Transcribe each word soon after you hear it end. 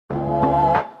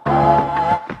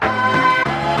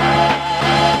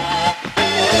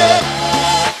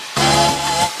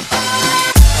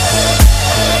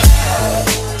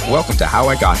How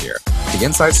I Got Here, the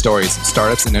inside stories of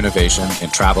startups and innovation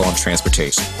in travel and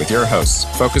transportation, with your hosts,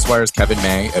 FocusWire's Kevin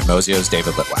May and Mozio's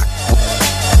David Litwack.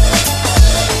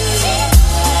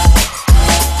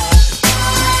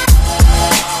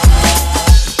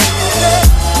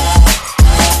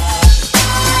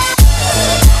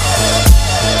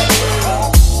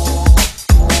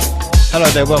 Hello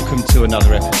there, welcome to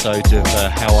another episode of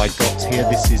How I Got Here.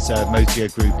 This is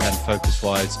Mozio Group and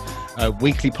FocusWire's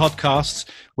weekly podcasts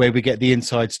where we get the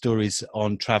inside stories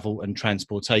on travel and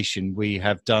transportation. We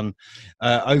have done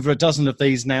over a dozen of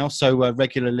these now, so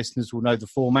regular listeners will know the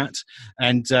format.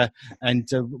 And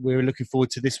we're looking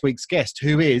forward to this week's guest,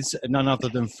 who is none other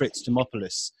than Fritz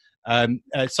Demopoulos.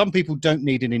 Some people don't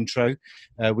need an intro.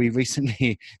 We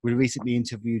recently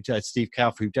interviewed Steve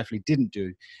Kaufer, who definitely didn't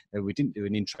do. We didn't do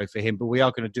an intro for him, but we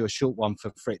are going to do a short one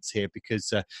for Fritz here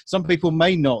because some people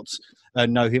may not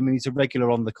know him. He's a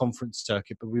regular on the conference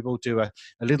circuit, but we will do a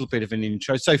little bit of an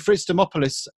intro. So Fritz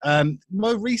Demopoulos,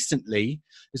 more recently,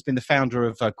 has been the founder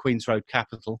of Queen's Road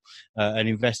Capital, an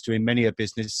investor in many a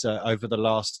business over the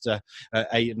last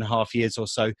 8.5 years or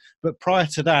so. But prior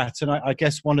to that, and I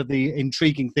guess one of the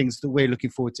intriguing things that we're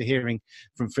looking forward to hearing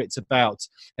from Fritz about,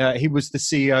 he was the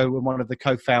CEO and one of the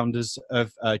co-founders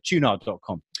of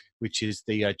Qunar.com, which is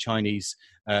the Chinese,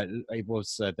 it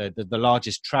was the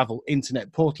largest travel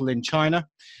internet portal in China,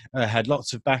 had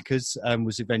lots of backers and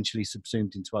was eventually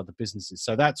subsumed into other businesses.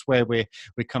 So that's where we're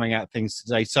coming at things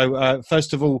today. So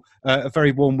first of all, a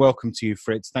very warm welcome to you,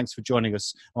 Fritz. Thanks for joining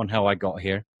us on How I Got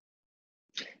Here.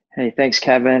 Hey, thanks,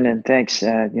 Kevin, and thanks,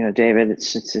 David.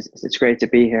 It's great to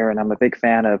be here, and I'm a big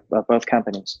fan of both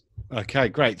companies. Okay,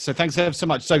 great. So thanks ever so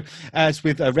much. So as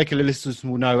with regular listeners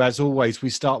will know, as always, we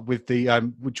start with the,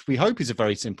 which we hope is a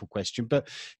very simple question, but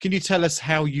can you tell us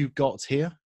how you got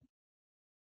here?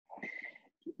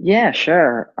 Yeah,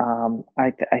 sure.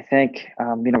 I think,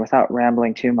 without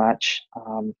rambling too much,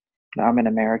 I'm an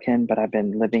American, but I've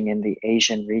been living in the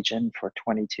Asian region for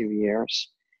 22 years.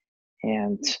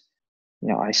 And,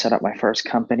 I set up my first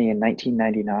company in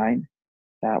 1999.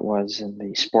 That was in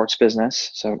the sports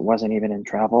business, so it wasn't even in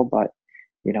travel, but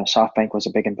SoftBank was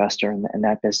a big investor in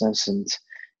that business, and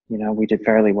we did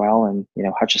fairly well, and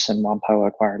Hutchison Whampoa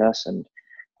acquired us and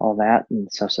all that, and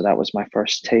so that was my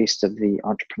first taste of the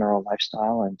entrepreneurial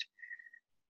lifestyle. And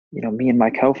me and my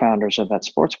co-founders of that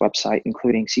sports website,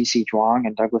 including CC Zhuang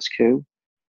and Douglas Koo,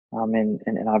 and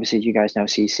obviously you guys know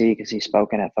CC because he's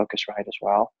spoken at Focusrite as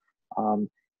well.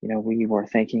 We were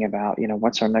thinking about,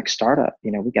 what's our next startup?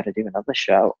 We got to do another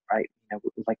show, right?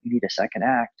 We need a second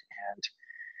act. And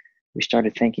we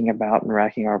started thinking about and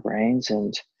racking our brains.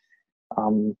 And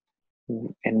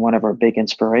one of our big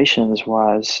inspirations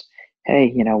was,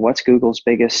 hey, what's Google's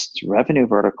biggest revenue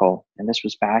vertical? And this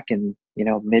was back in,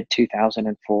 mid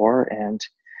 2004. And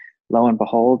lo and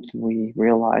behold, we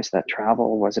realized that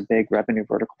travel was a big revenue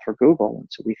vertical for Google. And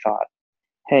so we thought,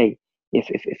 hey,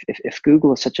 if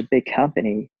Google is such a big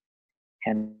company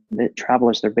and that travel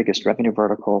is their biggest revenue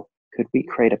vertical, could we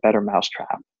create a better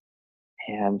mousetrap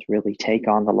and really take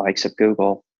on the likes of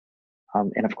Google?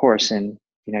 And of course,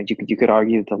 you could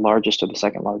argue the largest or the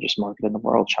second largest market in the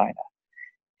world, China.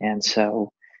 And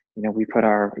so, we put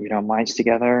our minds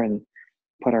together and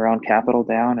put our own capital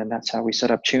down, and that's how we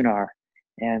set up Qunar.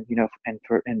 And and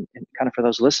kind of for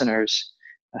those listeners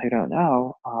who don't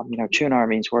know, Qunar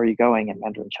means where are you going in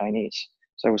Mandarin Chinese.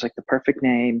 So it was like the perfect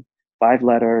name, 5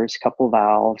 letters, couple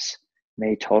vowels,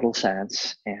 made total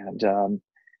sense. And,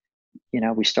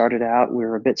 we started out, we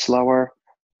were a bit slower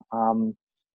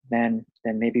than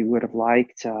maybe we would have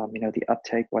liked. The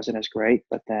uptake wasn't as great,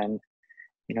 but then,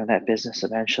 that business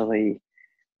eventually,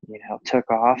 took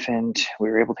off, and we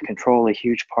were able to control a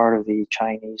huge part of the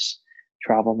Chinese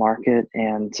travel market.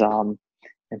 And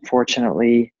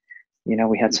fortunately,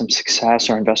 we had some success.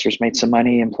 Our investors made some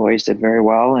money. Employees did very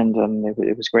well, and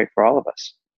it was great for all of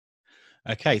us.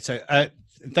 Okay, so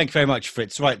thank you very much,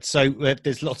 Fritz. Right, so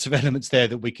there's lots of elements there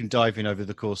that we can dive in over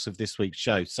the course of this week's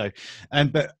show. So,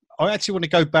 but I actually want to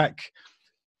go back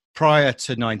prior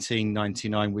to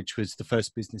 1999, which was the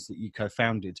first business that you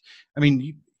co-founded. I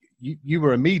mean, you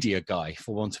were a media guy,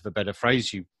 for want of a better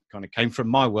phrase. You kind of came from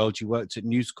my world. You worked at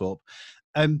News Corp.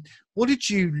 What did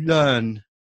you learn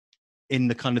in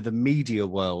the kind of the media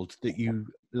world that you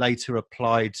later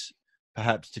applied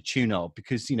perhaps to Qunar?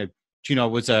 Because,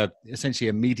 Qunar was essentially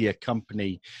a media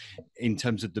company in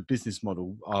terms of the business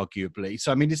model, arguably.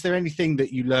 So, I mean, is there anything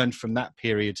that you learned from that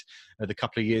period, the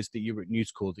couple of years that you were at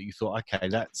News Corp, that you thought, okay,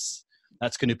 that's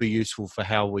going to be useful for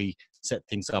how we set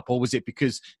things up? Or was it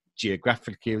because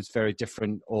geographically it was very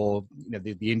different, or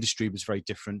the industry was very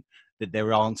different, that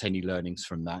there aren't any learnings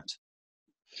from that?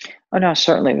 Oh no,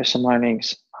 certainly there's some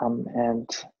learnings. And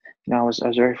I was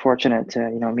very fortunate to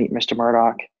meet Mr.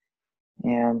 Murdoch,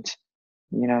 and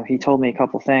he told me a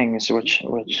couple things which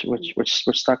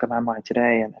stuck in my mind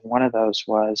today. And one of those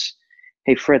was,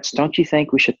 "Hey Fritz, don't you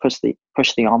think we should push the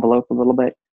envelope a little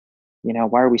bit?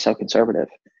 Why are we so conservative?"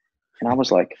 And I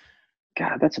was like,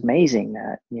 God, that's amazing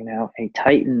that a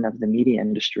titan of the media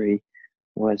industry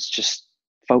was just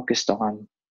focused on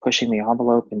pushing the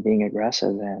envelope and being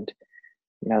aggressive. And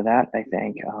that, I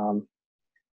think,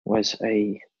 was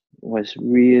a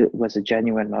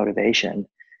genuine motivation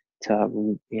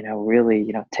to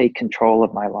really take control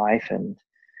of my life. And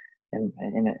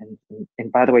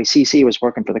by the way, CC was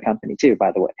working for the company too,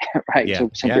 by the way. Right, Yeah, so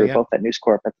since yeah, we were yeah. both at News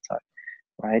Corp at the time,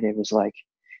 right, it was like,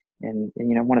 and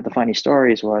one of the funny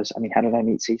stories was, I mean, how did I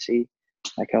meet CC,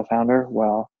 my co-founder?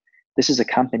 Well, this is a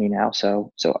company now,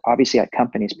 so obviously at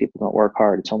companies people don't work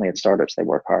hard. It's only at startups they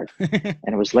work hard. And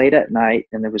it was late at night,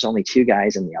 and there was only two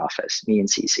guys in the office, me and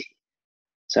CC.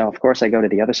 So of course I go to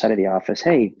the other side of the office.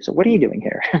 "Hey, so what are you doing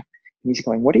here?" And he's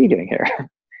going, "What are you doing here?"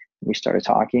 We started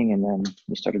talking, and then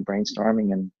we started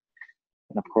brainstorming, and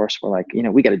of course we're like,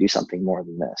 we got to do something more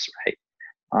than this, right?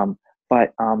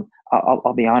 But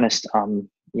I'll be honest.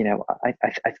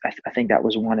 I think that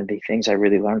was one of the things I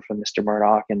really learned from Mr.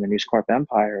 Murdoch and the News Corp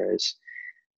empire is,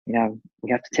 we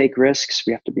have to take risks.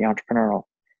 We have to be entrepreneurial.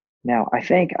 Now, I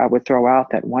think I would throw out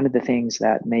that one of the things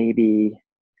that maybe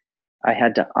I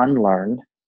had to unlearn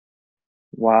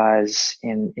was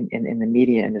in the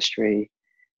media industry.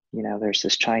 There's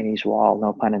this Chinese wall,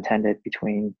 no pun intended,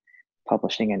 between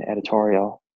publishing and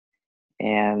editorial.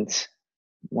 And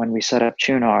when we set up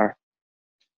Chunar,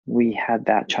 we had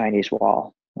that Chinese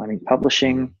wall. I mean,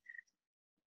 publishing,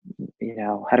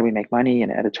 how do we make money?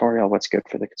 And editorial, what's good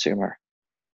for the consumer?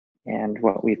 And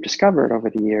what we've discovered over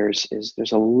the years is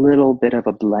there's a little bit of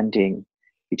a blending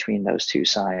between those two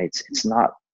sides. It's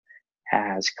not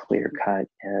as clear cut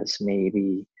as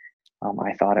maybe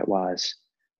I thought it was.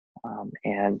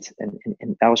 And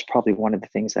that was probably one of the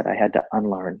things that I had to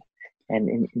unlearn.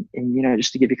 And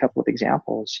just to give you a couple of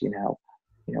examples,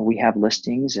 we have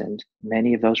listings, and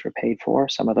many of those were paid for.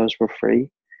 Some of those were free,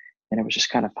 and it was just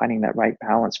kind of finding that right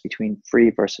balance between free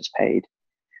versus paid.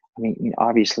 I mean,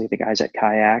 obviously the guys at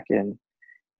Kayak and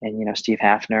Steve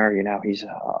Hafner, he's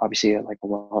obviously like a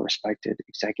well-respected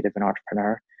executive and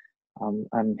entrepreneur.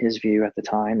 His view at the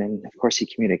time, and of course he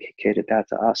communicated that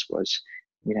to us, was,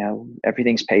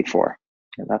 everything's paid for.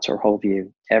 And that's our whole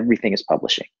view. Everything is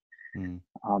publishing.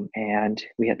 And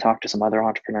we had talked to some other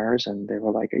entrepreneurs, and they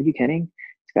were like, "Are you kidding?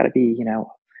 It's got to be,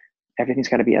 everything's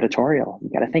got to be editorial. You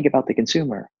got to think about the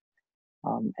consumer."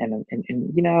 I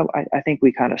think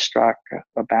we kind of struck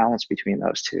a balance between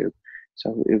those two.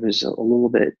 So it was a little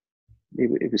bit,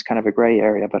 it was kind of a gray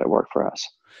area, but it worked for us.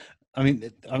 I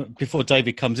mean, before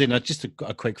David comes in, just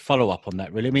a quick follow up on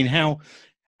that, really. I mean,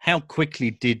 how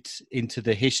quickly into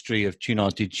the history of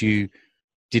Chunar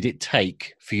did it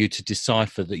take for you to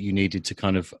decipher that you needed to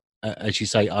kind of, as you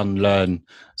say, unlearn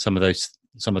some of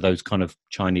those kind of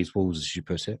Chinese walls, as you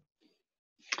put it?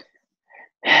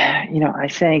 I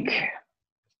think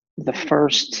the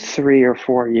first 3 or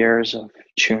 4 years of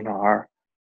Chunar,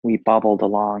 we bubbled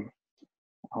along.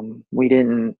 We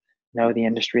didn't know the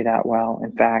industry that well.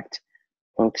 In fact,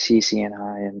 both CC and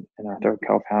I and our third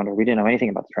co-founder, we didn't know anything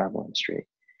about the travel industry.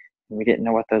 And we didn't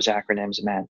know what those acronyms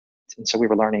meant. And so we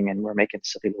were learning, and we're making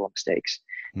silly little mistakes.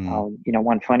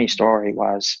 One funny story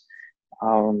was,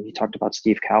 you talked about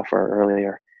Steve Kaufer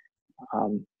earlier.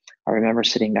 I remember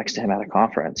sitting next to him at a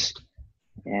conference,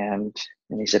 and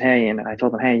he said, "Hey," and I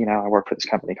told him, "Hey, I work for this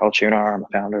company called Chunar. I'm a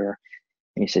founder."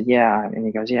 And he said, "Yeah." And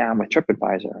he goes, "Yeah, I'm with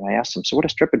TripAdvisor." And I asked him, "So what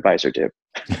does TripAdvisor do?"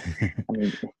 I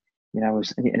mean,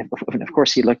 and of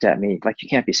course he looked at me like, "You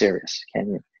can't be serious,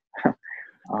 can you?"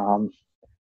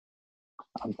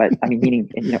 But I mean, meaning,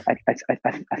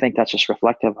 I think that's just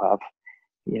reflective of,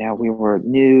 we were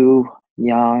new,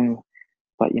 young,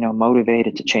 but,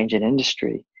 motivated to change an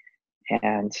industry.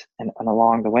 And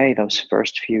along the way, those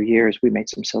first few years, we made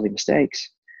some silly mistakes,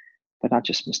 but not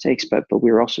just mistakes, but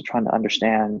we were also trying to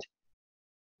understand,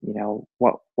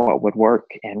 what would work,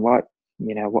 and what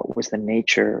was the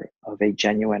nature of a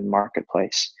genuine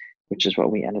marketplace, which is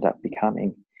what we ended up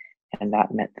becoming. And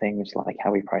that meant things like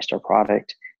how we priced our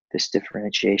product, this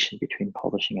differentiation between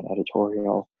publishing and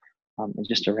editorial, and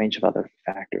just a range of other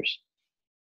factors.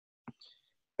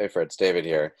 Hey, Fred, it's David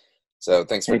here. So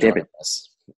thanks for joining us.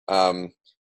 I'm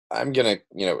going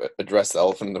to, address the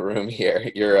elephant in the room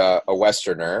here. You're a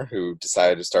Westerner who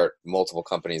decided to start multiple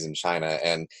companies in China.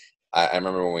 And I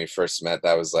remember when we first met,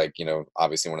 that was like,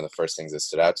 obviously one of the first things that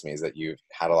stood out to me is that you've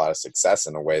had a lot of success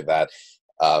in a way that,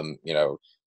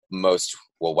 most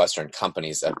well, Western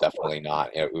companies have definitely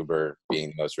not. Uber being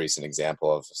the most recent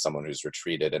example of someone who's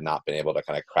retreated and not been able to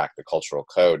kind of crack the cultural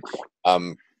code.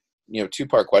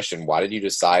 Two-part question: why did you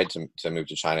decide to move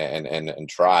to China and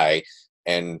try?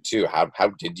 And two, how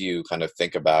did you kind of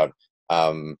think about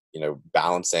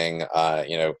balancing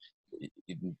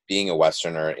being a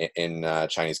Westerner in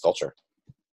Chinese culture?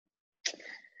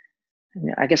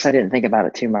 I guess I didn't think about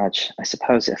it too much. I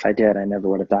suppose if I did, I never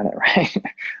would have done it, right?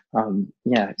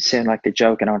 Saying like the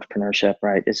joke in entrepreneurship,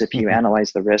 right, is if you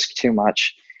analyze the risk too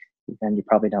much, then you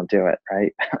probably don't do it,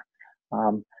 right?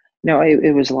 No,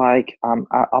 it was like,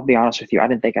 I'll be honest with you, I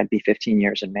didn't think I'd be 15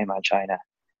 years in mainland China.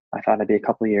 I thought I'd be a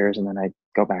couple of years and then I'd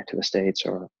go back to the States,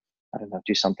 or I don't know,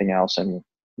 do something else and,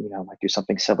 like do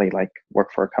something silly like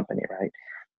work for a company, right?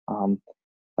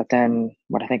 But then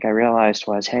what I think I realized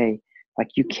was, hey,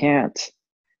 like you can't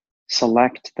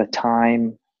select the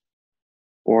time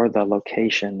or the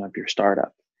location of your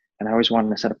startup. And I always wanted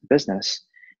to set up a business.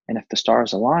 And if the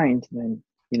stars aligned, then,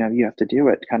 you have to do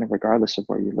it kind of regardless of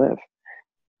where you live.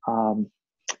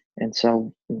 And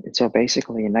so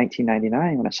basically in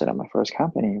 1999, when I set up my first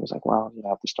company, it was like, well,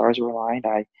 if the stars were aligned,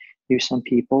 I knew some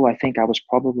people. I think I was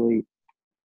probably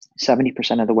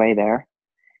 70% of the way there.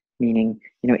 Meaning,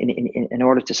 in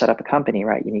order to set up a company,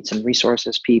 right, you need some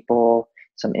resources, people,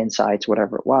 some insights,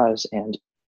 whatever it was. And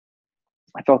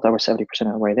I felt I was 70%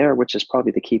 of the way there, which is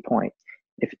probably the key point.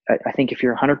 I think if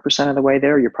you're 100% of the way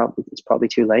there, it's probably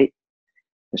too late.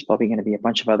 There's probably going to be a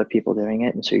bunch of other people doing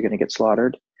it, and so you're going to get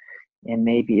slaughtered. And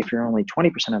maybe if you're only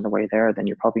 20% of the way there, then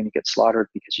you're probably going to get slaughtered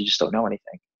because you just don't know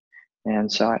anything.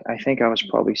 And so I think I was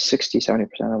probably 60, 70%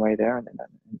 of the way there, and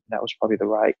that was probably the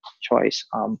right choice.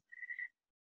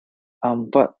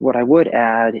 But what I would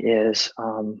add is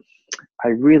I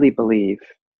really believe,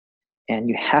 and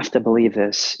you have to believe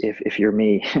this if you're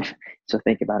me. So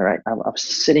think about it, right? I was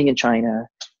sitting in China.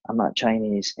 I'm not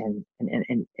Chinese, and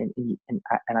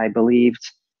I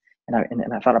believed,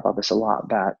 and I thought about this a lot,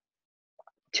 that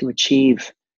to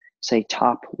achieve, say,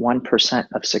 top 1%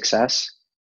 of success,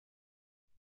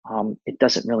 it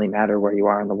doesn't really matter where you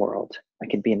are in the world. I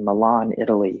could be in Milan,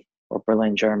 Italy, or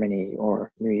Berlin, Germany,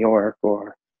 or New York,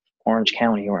 or Orange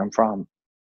County, where I'm from.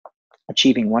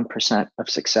 Achieving 1% of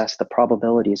success, the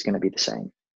probability is going to be the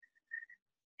same.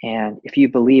 And if you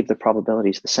believe the probability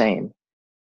is the same,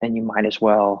 then you might as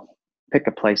well pick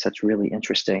a place that's really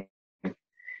interesting.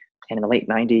 And in the late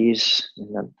 90s,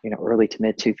 in the early to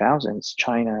mid 2000s,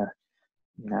 China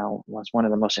was one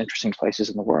of the most interesting places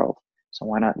in the world. So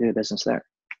why not do business there?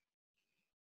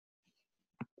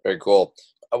 Very cool.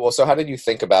 Well, so how did you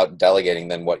think about delegating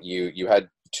then? What you had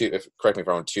correct me if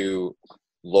I'm wrong, two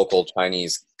local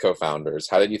Chinese co-founders.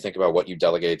 How did you think about what you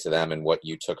delegated to them and what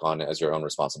you took on as your own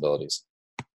responsibilities?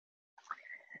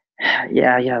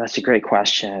 Yeah, that's a great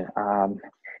question.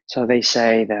 So they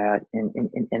say that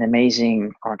an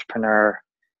amazing entrepreneur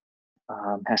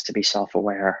has to be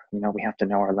self-aware. We have to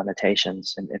know our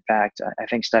limitations. And in fact, I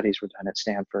think studies were done at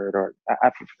Stanford, or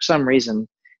for some reason,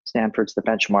 Stanford's the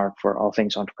benchmark for all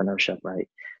things entrepreneurship, right?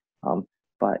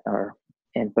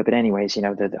 But anyways,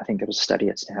 I think there was a study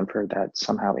at Stanford that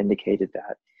somehow indicated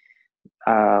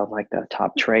that like the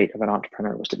top trait of an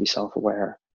entrepreneur was to be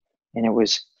self-aware. And it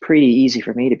was pretty easy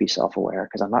for me to be self-aware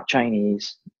because I'm not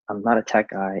Chinese, I'm not a tech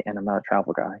guy, and I'm not a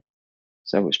travel guy.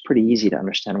 So it was pretty easy to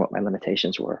understand what my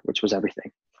limitations were, which was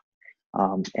everything.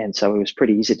 And so it was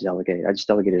pretty easy to delegate. I just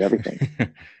delegated everything.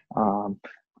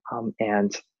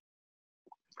 And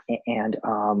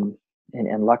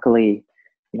luckily,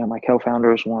 my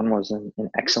co-founders, one was an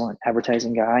excellent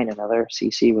advertising guy, and another,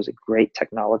 CC, was a great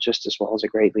technologist as well as a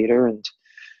great leader. And,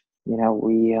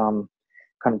 we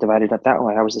kind of divided up that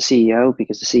way. I was the CEO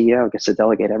because the CEO gets to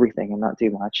delegate everything and not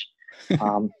do much.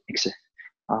 And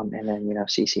then,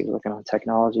 CC was looking on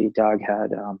technology. Doug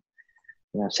had,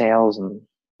 sales and,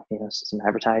 some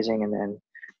advertising. And then,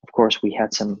 of course, we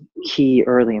had some key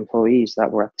early employees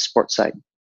that were at the sports site.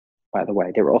 By the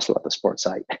way, they were also at the sports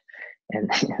site.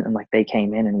 And like they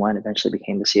came in, and one eventually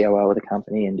became the COO of the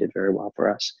company and did very well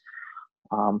for us.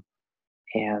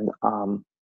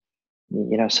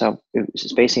 So it was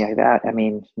just basically like that. I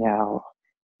mean, now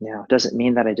does it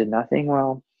mean that I did nothing?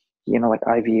 Well, like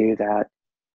I view that,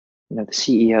 the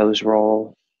CEO's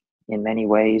role in many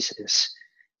ways is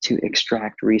to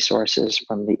extract resources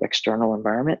from the external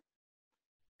environment,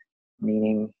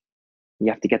 meaning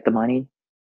you have to get the money,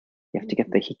 you have to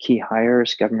get the key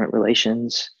hires, government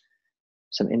relations,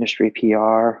 some industry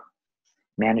PR,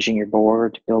 managing your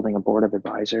board, building a board of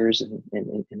advisors and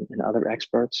other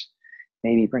experts,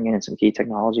 maybe bringing in some key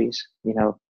technologies,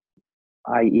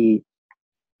 i.e.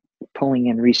 pulling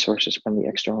in resources from the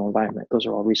external environment. Those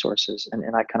are all resources. And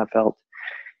I kind of felt,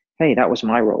 hey, that was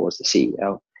my role as the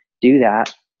CEO. Do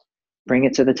that, bring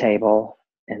it to the table,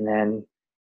 and then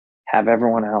have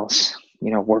everyone else,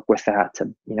 work with that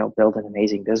to, build an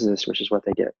amazing business, which is what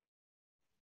they did.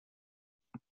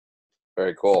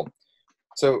 Very cool.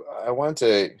 So I wanted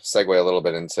to segue a little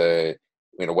bit into,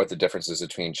 what the difference is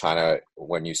between China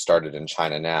when you started in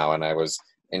China now. And I was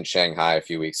in Shanghai a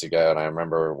few weeks ago, and I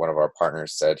remember one of our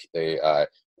partners said they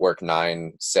work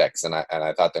 9-6, and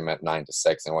I thought they meant 9 to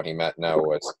 6, and what he meant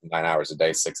was 9 hours a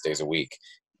day, 6 days a week.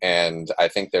 And I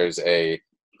think there's been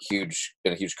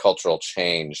a huge cultural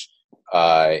change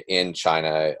in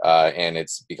China, and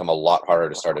it's become a lot harder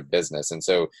to start a business. And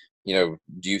so, do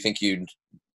you think you'd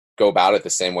go about it the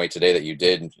same way today that you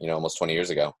did, almost 20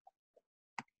 years ago?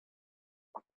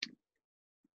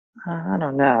 I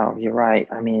don't know. You're right.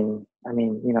 I mean,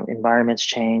 environments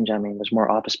change. I mean, there's more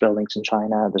office buildings in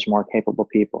China. There's more capable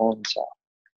people, and so,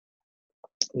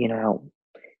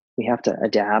 we have to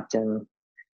adapt, and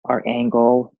our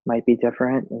angle might be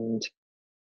different, and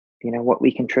what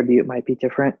we contribute might be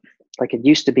different. Like it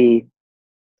used to be.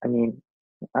 I mean,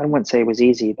 I wouldn't say it was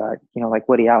easy, but like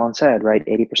Woody Allen said, right?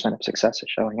 80% of success is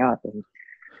showing up, and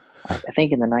I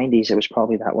think in the 90s it was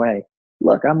probably that way.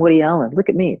 Look, I'm Woody Allen. Look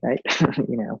at me, right?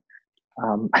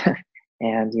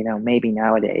 And maybe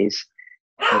nowadays,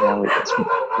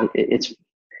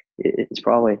 it's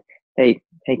probably, hey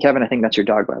Kevin, I think that's your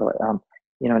dog, by the way.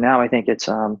 Now I think it's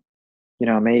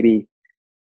maybe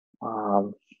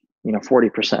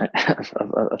 40%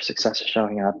 of success is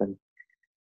showing up, and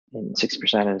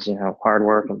 6% is hard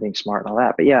work and being smart and all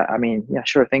that. But yeah, I mean, yeah,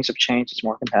 sure, things have changed. It's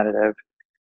more competitive.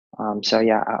 So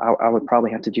yeah, I would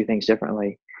probably have to do things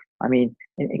differently. I mean,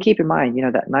 and keep in mind,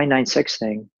 that 996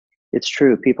 thing, it's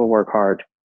true. People work hard.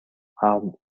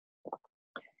 I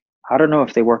don't know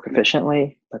if they work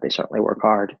efficiently, but they certainly work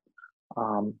hard.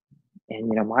 And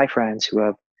my friends who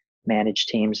have managed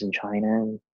teams in China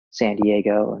and San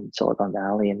Diego and Silicon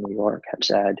Valley and New York have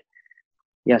said,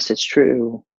 yes, it's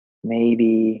true.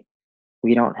 Maybe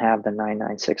we don't have the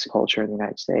 996 culture in the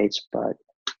United States, but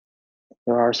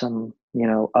there are some,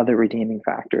 other redeeming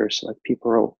factors. Like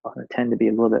people tend to be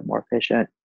a little bit more efficient,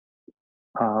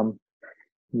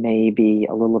 maybe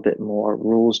a little bit more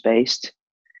rules based.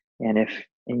 And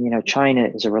China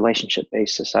is a relationship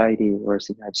based society, whereas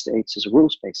the United States is a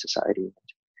rules based society.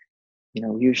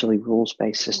 Usually rules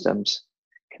based systems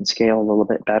can scale a little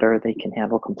bit better. They can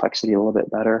handle complexity a little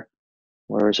bit better.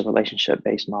 Whereas a relationship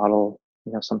based model,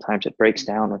 sometimes it breaks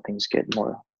down when things get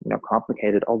more,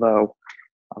 complicated. Although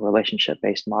a relationship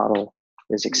based model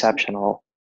is exceptional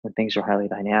when things are highly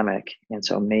dynamic. And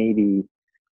so maybe,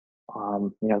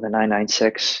 the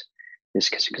 996 is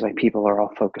because like people are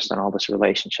all focused on all this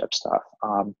relationship stuff.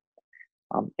 And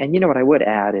what I would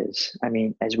add is, I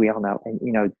mean, as we all know,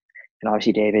 and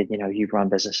obviously David, you've run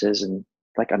businesses, and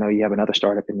like I know you have another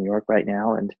startup in New York right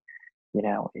now, and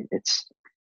it's,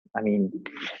 I mean,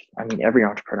 every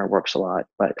entrepreneur works a lot,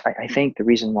 but I think the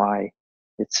reason why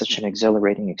it's such an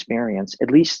exhilarating experience,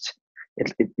 at least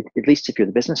if you're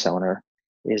the business owner,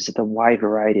 is the wide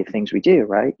variety of things we do,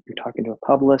 right? You're talking to a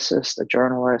publicist, a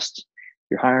journalist,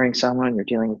 you're hiring someone, you're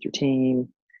dealing with your team,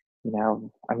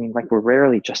 like we're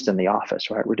rarely just in the office,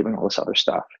 right? We're doing all this other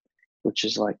stuff, which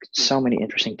is like so many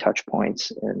interesting touch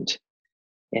points. And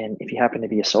if you happen to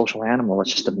be a social animal,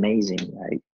 it's just amazing,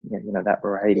 right? That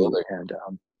variety. And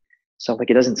so like,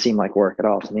 it doesn't seem like work at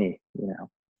all to me,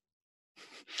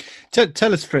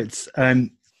 Tell us, Fritz,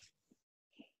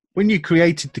 when you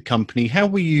created the company, how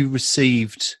were you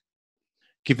received,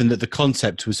 given that the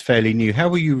concept was fairly new? How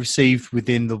were you received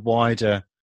within the wider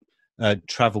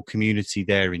travel community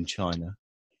there in China?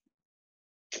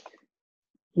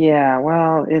 Yeah,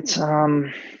 well, it's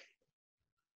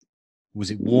was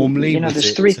it warmly?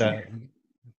 There's three.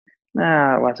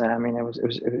 No, it wasn't. I mean, it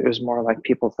was more like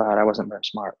people thought I wasn't very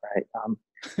smart, right?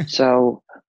 So,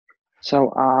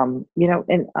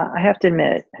 and I have to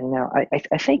admit,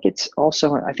 I think it's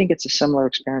also, I think it's a similar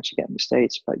experience you get in the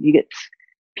States, but you get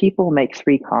people make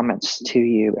 3 comments to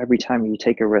you every time you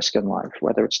take a risk in life,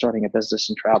 whether it's starting a business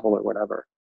in travel or whatever.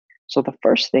 So the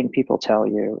first thing people tell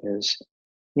you is,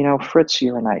 Fritz,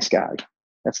 you're a nice guy.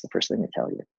 That's the first thing they tell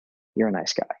you. You're a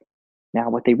nice guy. Now,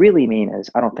 what they really mean is,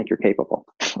 I don't think you're capable.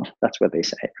 That's what they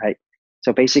say, right?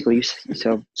 So basically,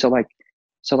 so like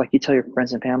you tell your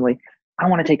friends and family, I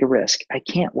want to take a risk. I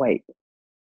can't wait.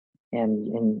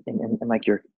 And like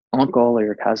your uncle or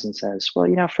your cousin says, well,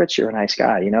 Fritz, you're a nice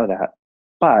guy. You know that,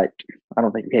 but I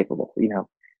don't think you're capable,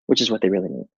 which is what they really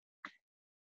mean.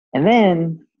 And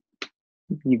then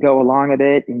you go along a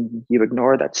bit and you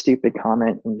ignore that stupid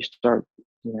comment and you start,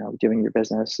 doing your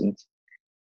business. And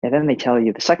then they tell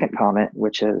you the second comment,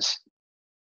 which is,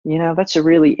 that's a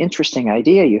really interesting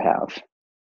idea you have.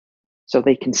 So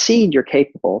they concede you're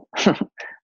capable,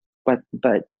 but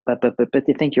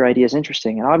they think your idea is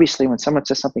interesting. And obviously, when someone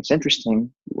says something's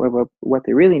interesting, what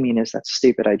they really mean is that's a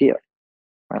stupid idea.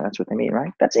 Right? That's what they mean,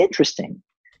 right? That's interesting.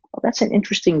 Well, that's an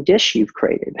interesting dish you've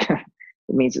created. It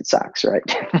means it sucks, right?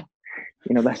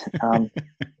 That's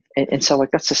and so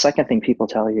like that's the second thing people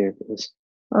tell you is,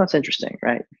 oh, that's interesting,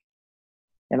 right?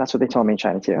 And that's what they told me in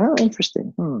China too. Oh,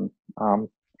 interesting. And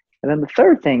then the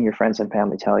third thing your friends and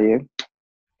family tell you,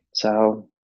 so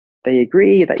they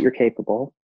agree that you're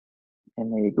capable,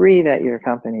 and they agree that your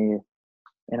company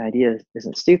and idea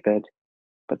isn't stupid,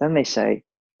 but then they say,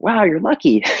 wow, you're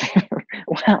lucky.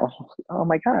 Wow, oh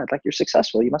my God, like you're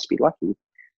successful, you must be lucky.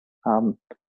 And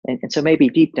so maybe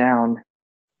deep down,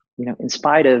 in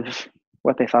spite of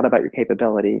what they thought about your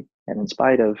capability and in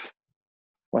spite of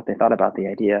what they thought about the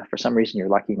idea, for some reason you're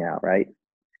lucky now, right?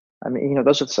 I mean,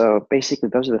 those are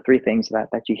the three things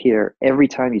that you hear every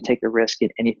time you take a risk in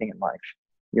anything in life.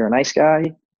 You're a nice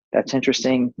guy, that's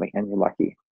interesting, and you're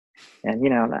lucky. And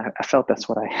I felt that's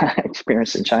what I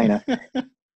experienced in China.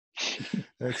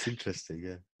 That's interesting,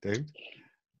 yeah. Dave?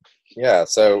 Yeah,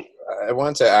 so I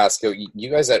wanted to ask you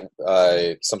guys at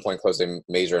some point closed a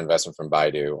major investment from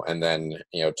Baidu, and then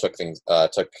took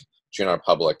Qunar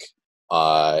public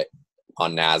on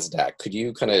NASDAQ. Could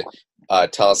you kind of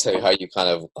tell us how you kind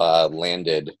of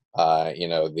landed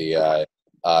the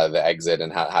exit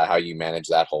and how you managed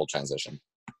that whole transition?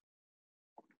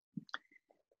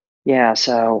 Yeah,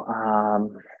 so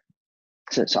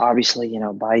obviously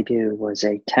Baidu was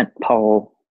a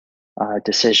tentpole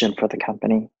decision for the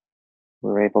company. We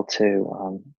were able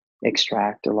to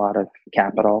extract a lot of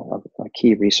capital, a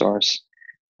key resource,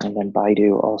 and then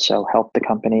Baidu also helped the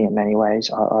company in many ways.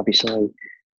 Obviously,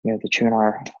 the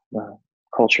Qunar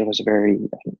culture was a very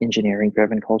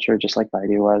engineering-driven culture, just like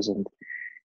Baidu was, and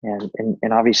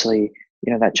obviously,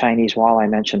 that Chinese wall I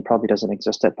mentioned probably doesn't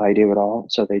exist at Baidu at all.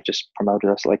 So they just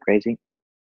promoted us like crazy,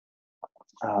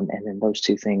 and then those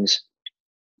two things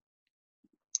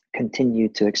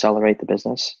continued to accelerate the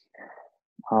business.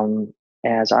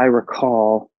 As I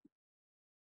recall,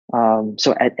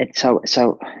 so at that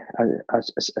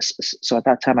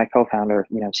time, my co-founder,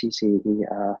 CC, he,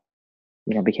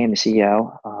 became the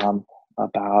CEO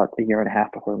about a year and a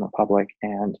half before we went public,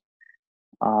 and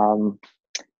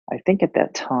I think at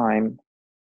that time,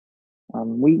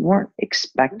 we weren't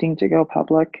expecting to go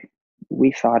public.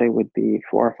 We thought it would be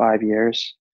 4 or 5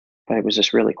 years, but it was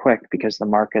just really quick because the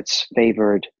markets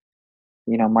favored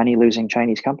money-losing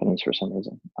Chinese companies for some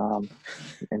reason.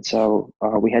 And so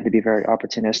we had to be very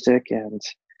opportunistic, and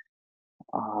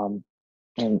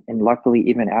luckily,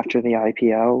 even after the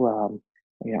IPO,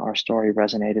 our story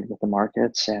resonated with the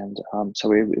markets, and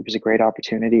so it was a great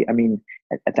opportunity. I mean,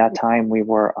 at that time, we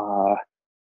were,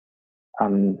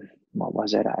 what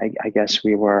was it? I guess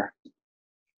we were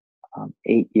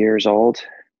 8 years old.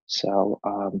 So,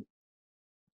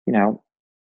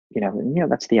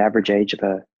 that's the average age of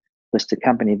a listed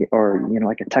company, or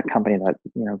like a tech company that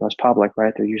goes public,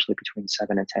 right? They're usually between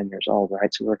 7 and 10 years old,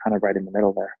 right? So we're kind of right in the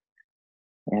middle there,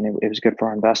 and it was good for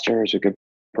our investors, it was good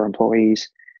for employees.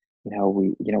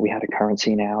 We had a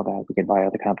currency now that we could buy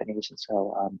other companies, and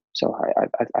so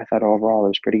I thought overall it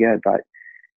was pretty good. But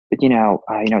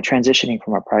transitioning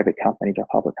from a private company to a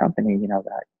public company, I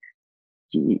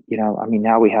mean,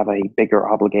 now we have a bigger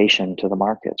obligation to the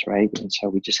markets, right? And so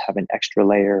we just have an extra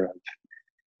layer of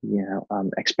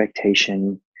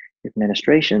expectation,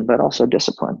 administration, but also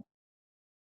discipline.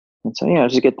 And so,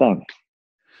 it's a good thing.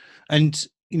 And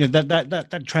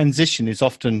that transition is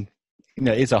often,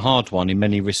 is a hard one in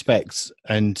many respects.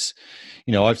 And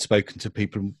I've spoken to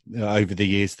people over the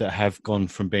years that have gone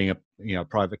from being a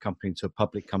private company to a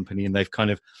public company, and they've kind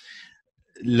of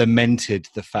lamented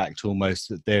the fact almost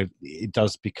that it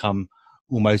does become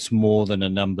almost more than a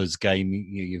numbers game.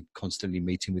 You're constantly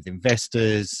meeting with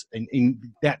investors, and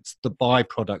that's the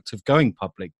byproduct of going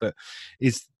public. But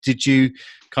did you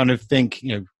kind of think,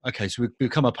 okay, so we've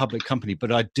become a public company,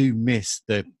 but I do miss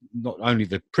not only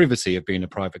the privacy of being a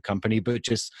private company, but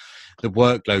just the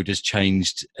workload has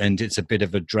changed and it's a bit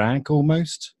of a drag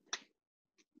almost?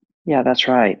 Yeah, that's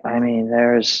right. I mean,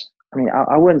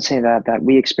 I wouldn't say that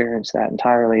we experienced that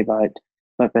entirely, but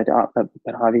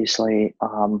obviously,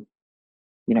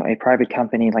 a private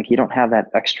company, like, you don't have that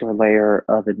extra layer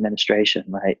of administration,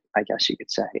 right? I guess you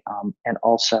could say. And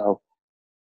also,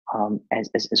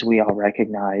 as we all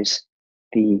recognize,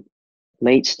 the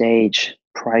late stage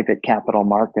private capital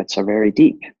markets are very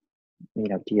deep.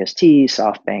 DST,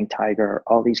 SoftBank, Tiger,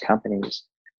 all these companies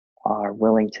are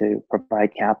willing to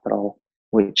provide capital,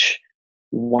 which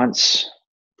once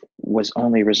was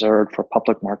only reserved for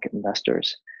public market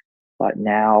investors. But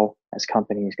now, as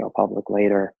companies go public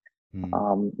later,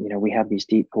 we have these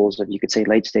deep pools of, you could say,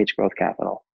 late stage growth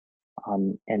capital.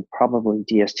 And probably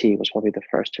DST was probably the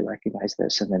first to recognize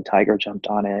this, and then Tiger jumped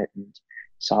on it, and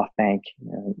SoftBank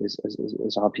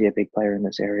is obviously a big player in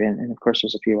this area, and of course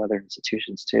there's a few other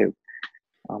institutions too,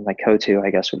 like Coatue, I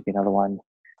guess, would be another one,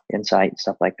 Insight,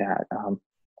 stuff like that.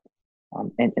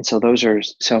 And so those are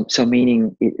so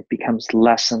meaning it becomes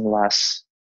less and less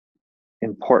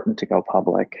important to go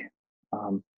public.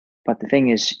 But the thing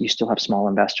is, you still have small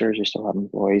investors, you still have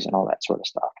employees, and all that sort of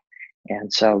stuff.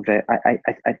 And so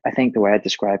I think the way I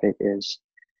describe it is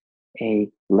a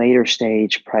later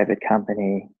stage private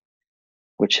company,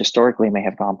 which historically may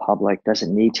have gone public,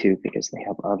 doesn't need to because they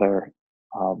have other,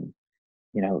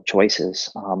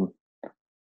 choices.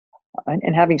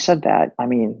 And having said that, I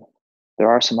mean, there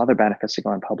are some other benefits to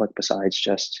going public besides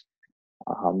just,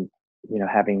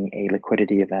 having a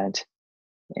liquidity event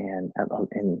and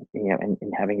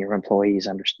having your employees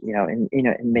and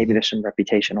maybe there's some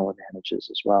reputational advantages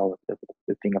as well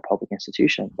with being a public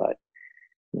institution. But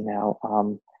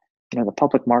the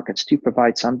public markets do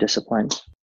provide some discipline.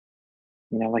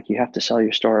 Like you have to sell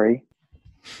your story,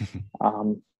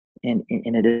 and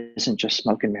it isn't just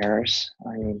smoke and mirrors.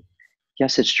 I mean,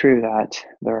 yes, it's true that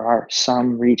there are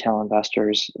some retail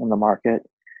investors in the market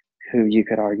who you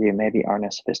could argue maybe aren't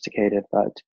as sophisticated,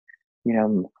 but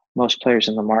most players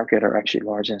in the market are actually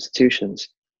large institutions,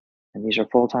 and these are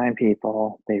full-time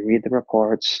people. They read the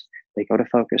reports, they go to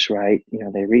Focusrite,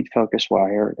 they read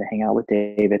FocusWire, they hang out with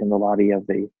David in the lobby of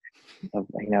kind of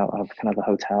the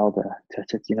hotel to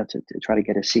try to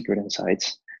get his secret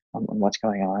insights on what's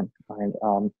going on.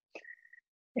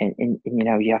 And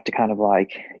you have to kind of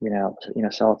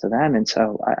sell it to them. And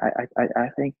so I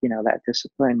think that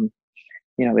discipline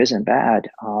isn't bad.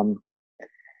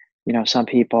 Some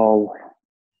people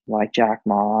like Jack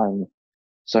Ma and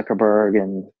Zuckerberg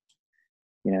and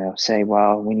say,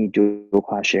 well, we need dual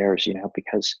class shares,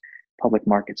 because public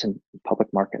markets and public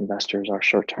market investors are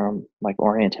short-term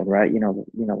oriented, right? You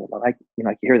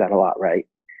hear that a lot, right?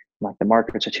 Like the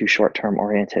markets are too short-term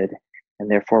oriented, and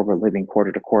therefore we're living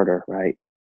quarter to quarter, right?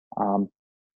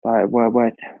 But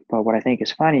what I think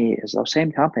is funny is those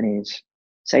same companies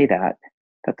say that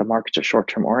the markets are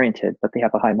short-term oriented, but they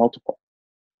have a high multiple,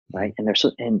 right? And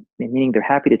meaning they're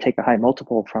happy to take a high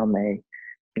multiple from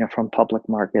from public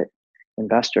market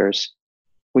investors,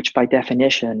 which by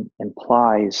definition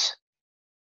implies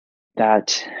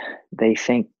that they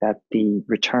think that the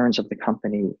returns of the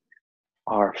company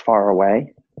are far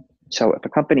away. So if a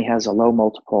company has a low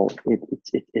multiple,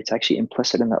 it's actually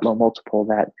implicit in that low multiple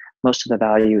that most of the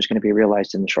value is going to be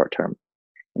realized in the short term.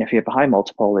 And if you have a high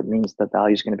multiple, it means the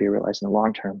value is going to be realized in the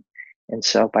long term. And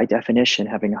so by definition,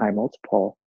 having a high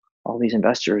multiple, all these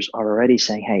investors are already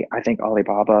saying, hey, I think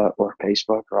Alibaba or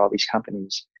Facebook or all these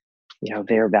companies,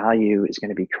 their value is going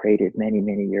to be created many,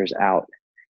 many years out.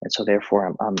 And so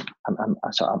therefore I'm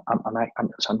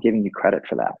giving you credit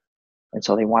for that. And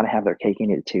so they want to have their cake and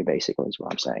eat it too, basically, is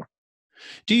what I'm saying.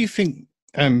 Do you think,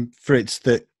 Fritz,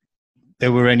 that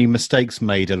there were any mistakes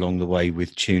made along the way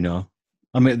with Tuna?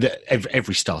 I mean,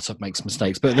 every startup makes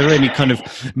mistakes, but are there any kind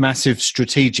of massive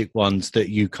strategic ones that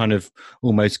you kind of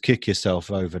almost kick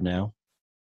yourself over now?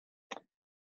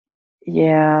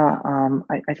 Yeah,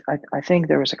 I think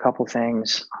there was a couple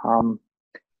things.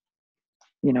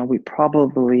 We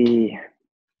probably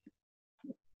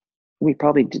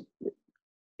did.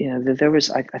 There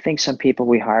was, I think, some people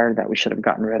we hired that we should have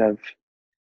gotten rid of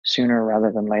sooner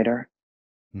rather than later.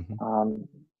 Mm-hmm.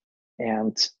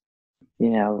 And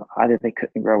either they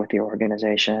couldn't grow with the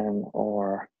organization,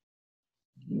 or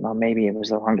maybe it was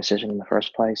the wrong decision in the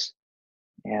first place.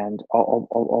 And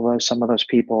although some of those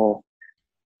people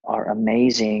are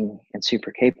amazing and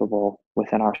super capable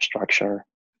within our structure,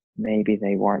 maybe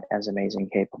they weren't as amazing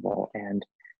capable, and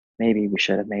maybe we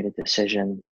should have made a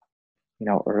decision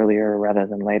earlier rather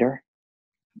than later,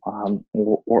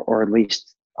 or at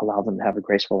least allow them to have a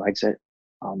graceful exit.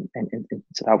 And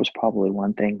so that was probably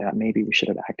one thing that maybe we should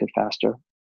have acted faster.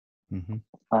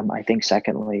 Mm-hmm. I think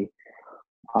secondly,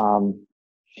 in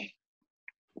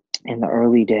the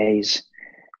early days,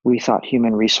 we thought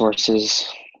human resources,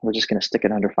 we're just going to stick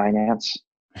it under finance,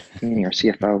 meaning our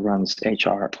CFO runs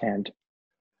HR, and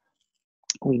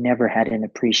we never had an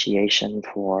appreciation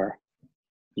for,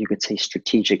 you could say,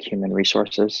 strategic human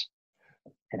resources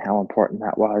and how important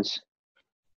that was.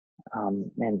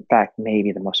 In fact,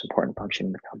 maybe the most important function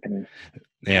in the company.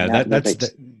 Yeah,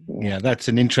 that's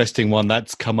an interesting one.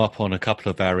 That's come up on a couple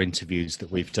of our interviews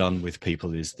that we've done with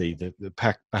people. Is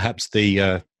perhaps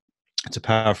to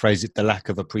paraphrase it, the lack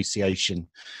of appreciation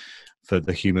for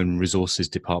the human resources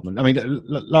department. I mean,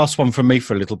 last one from me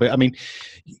for a little bit. I mean,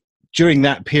 during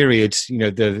that period, you know,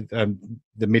 the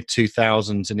mid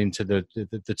 2000s and into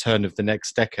the turn of the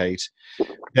next decade,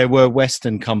 there were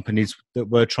Western companies that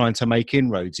were trying to make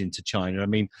inroads into China. I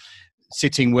mean,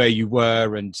 sitting where you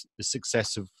were and the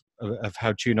success of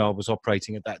how Qunar was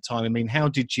operating at that time, I mean, how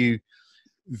did you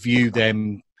view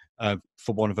them,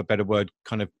 for want of a better word,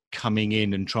 kind of coming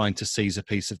in and trying to seize a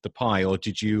piece of the pie? Or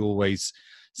did you always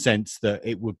sense that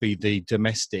it would be the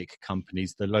domestic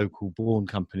companies, the local born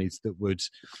companies that would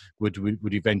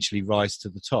eventually rise to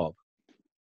the top?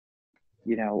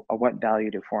 You know, what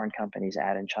value do foreign companies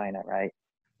add in China, right?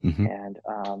 Mm-hmm. And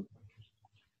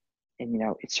you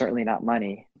know, it's certainly not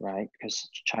money, right? Because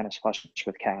China's flush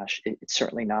with cash. It's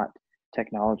certainly not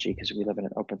technology, because we live in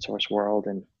an open source world,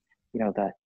 and you know,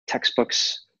 the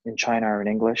textbooks in China are in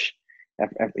English.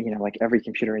 You know, like every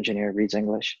computer engineer reads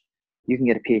English. You can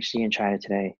get a PhD in China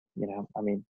today. You know, I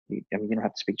mean, you don't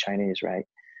have to speak Chinese, right?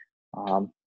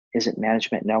 Is it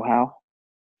management know-how?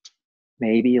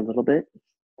 Maybe a little bit,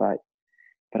 but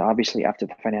obviously after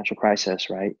the financial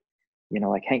crisis, right? You know,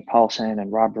 like Hank Paulson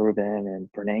and Rob Rubin and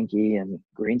Bernanke and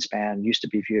Greenspan used to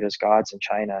be viewed as gods in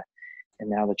China, and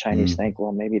now the Chinese think,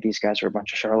 well, maybe these guys are a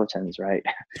bunch of charlatans, right?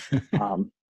 And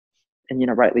you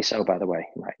know, rightly so, by the way,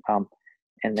 right?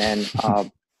 And then,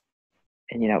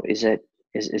 and you know, is it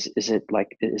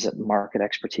market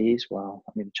expertise? Well,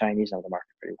 I mean, the Chinese know the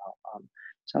market pretty well.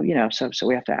 So you know, so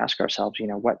we have to ask ourselves, you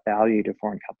know, what value do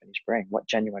foreign companies bring? What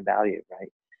genuine value,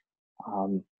 right?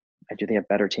 And do they have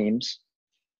better teams?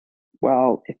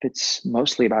 Well, if it's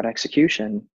mostly about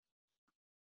execution,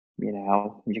 you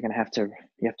know, you have to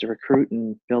recruit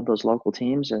and build those local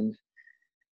teams, and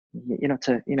you know,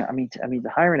 I mean, to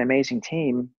hire an amazing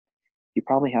team, you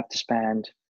probably have to spend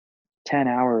 10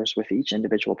 hours with each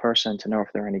individual person to know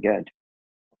if they're any good.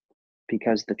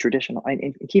 Because the traditional,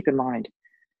 and keep in mind,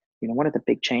 you know, one of the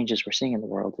big changes we're seeing in the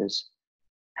world is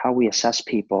how we assess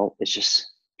people is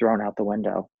just thrown out the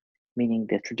window. Meaning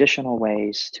the traditional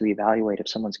ways to evaluate if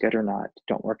someone's good or not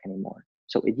don't work anymore.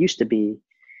 So it used to be,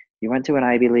 you went to an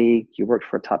Ivy League, you worked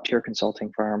for a top tier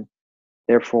consulting firm,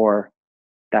 therefore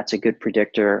that's a good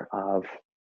predictor of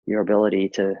your ability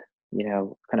to, you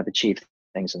know, kind of achieve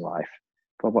things in life.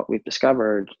 But what we've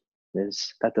discovered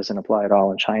is that doesn't apply at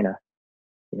all in China.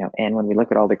 You know, and when we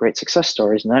look at all the great success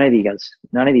stories, none of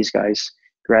these guys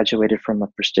graduated from a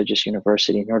prestigious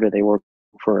university, nor do they work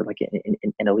for like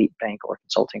an elite bank or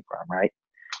consulting firm, right?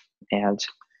 And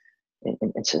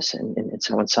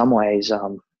so in some ways,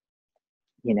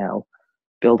 you know,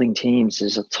 building teams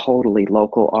is a totally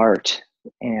local art,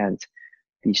 and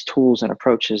these tools and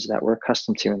approaches that we're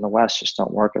accustomed to in the West just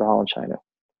don't work at all in China.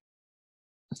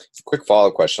 Quick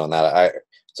follow-up question on that.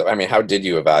 So I mean, how did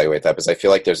you evaluate that? Because I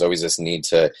feel like there's always this need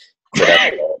to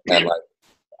credential, and like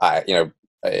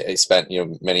I spent, you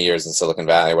know, many years in Silicon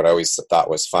Valley. What I always thought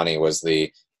was funny was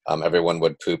everyone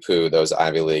would poo-poo those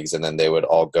Ivy Leagues, and then they would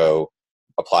all go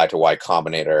apply to Y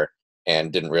Combinator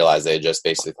and didn't realize they just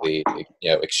basically,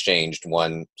 you know, exchanged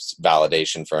one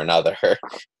validation for another.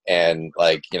 And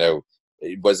like, you know,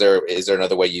 is there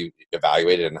another way you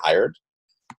evaluated and hired?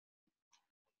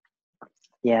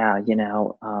 Yeah, you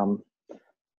know,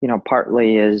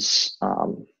 partly is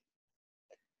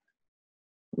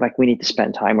like we need to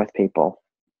spend time with people,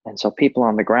 and so people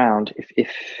on the ground. If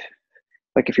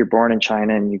you're born in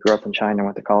China and you grew up in China and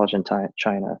went to college in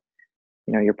China,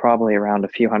 you know, you're probably around a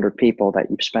few hundred people that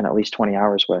you've spent at least 20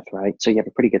 hours with, right? So you have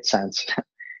a pretty good sense.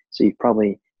 So you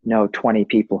probably know 20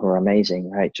 people who are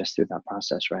amazing, right? Just through that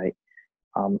process, right?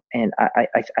 And I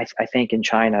think in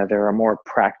China there are more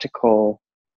practical,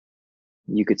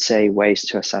 you could say, ways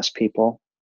to assess people.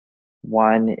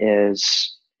 One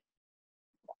is,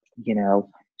 you know,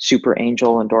 super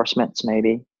angel endorsements,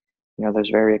 maybe. You know,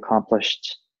 there's very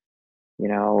accomplished, you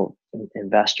know,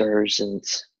 investors and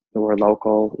who are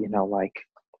local, you know, like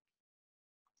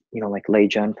Lei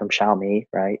Jun from Xiaomi,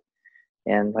 right?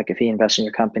 And like if he invests in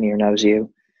your company or knows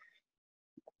you,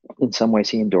 in some ways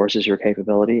he endorses your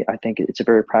capability. I think it's a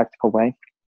very practical way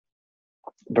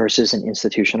versus an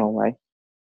institutional way.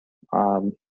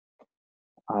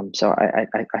 So I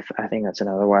think that's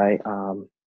another way.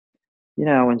 You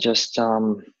know, and just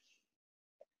you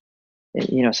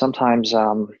know, sometimes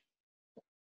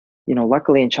you know,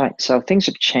 luckily in China, so things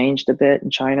have changed a bit in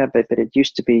China, but it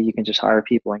used to be you can just hire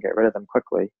people and get rid of them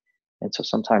quickly. And so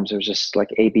sometimes there's just like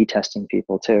A/B testing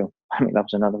people too. I mean, that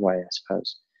was another way, I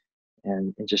suppose.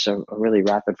 And just a really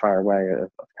rapid fire way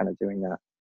of kind of doing that.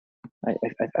 I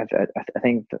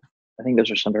think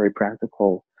those are some very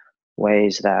practical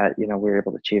ways that, you know, we're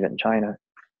able to achieve it in China.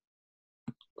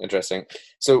 Interesting.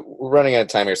 So we're running out of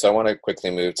time here, so I want to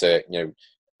quickly move to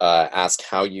ask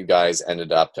how you guys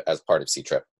ended up as part of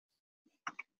Ctrip.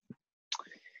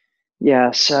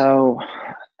 Yeah. So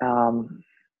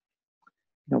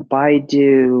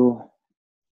Baidu.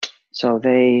 So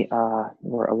they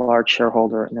were a large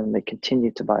shareholder, and then they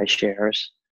continued to buy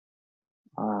shares.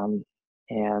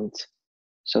 And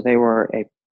so they were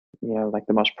like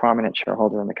the most prominent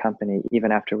shareholder in the company,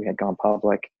 even after we had gone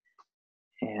public.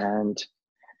 And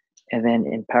then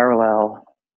in parallel,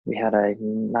 we had a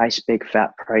nice big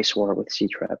fat price war with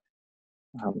Ctrip,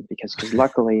 because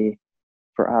luckily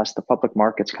for us, the public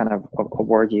markets kind of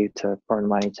award you to burn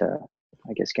money to,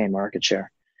 I guess, gain market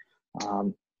share.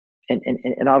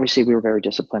 And obviously we were very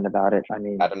disciplined about it. I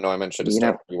mean, Adam Neumann should have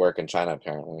started work in China,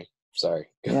 apparently. Sorry.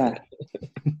 Yeah.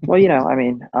 Well, I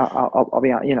mean, I'll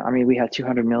be honest, I mean, we had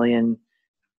 200 million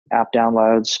app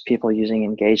downloads, people using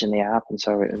Engage in the app. And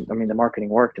so, I mean, the marketing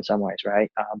worked in some ways, right?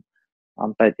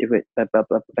 But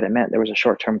it meant there was a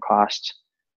short-term cost,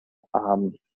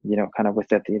 kind of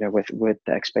with it, with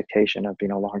the expectation of,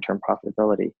 long-term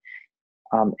profitability.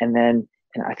 And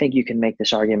I think you can make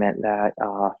this argument that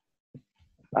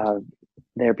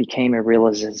there became a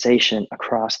realization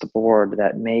across the board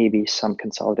that maybe some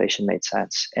consolidation made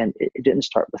sense. And it didn't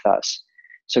start with us.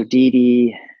 So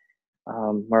Didi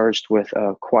merged with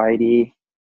Kuaidi.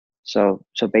 So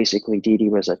basically Didi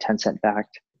was a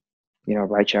Tencent-backed,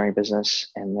 ride-sharing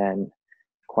business. And then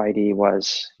Kuaidi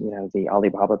was, the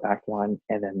Alibaba-backed one.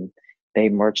 And then they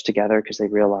merged together because they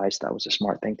realized that was a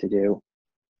smart thing to do.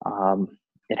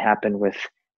 It happened with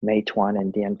Meituan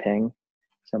and Dianping.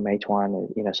 So Meituan,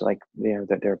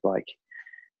 they're like,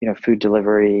 food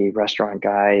delivery, restaurant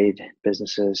guide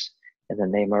businesses, and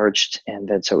then they merged. And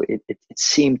then so it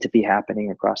seemed to be happening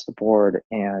across the board.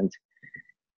 And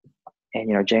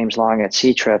James Long at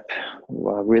Ctrip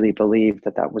really believed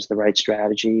that was the right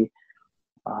strategy.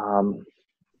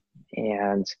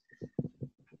 And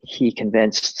he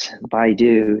convinced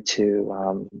Baidu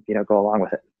to, go along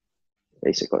with it,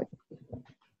 basically.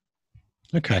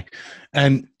 Okay.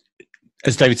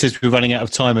 As David says, we're running out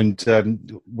of time, and I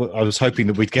was hoping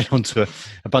that we'd get onto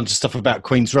a bunch of stuff about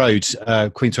Queen's Road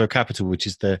Capital, which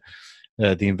is the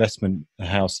investment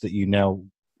house that you now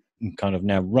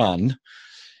run.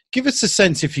 Give us a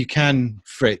sense, if you can,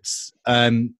 Fritz.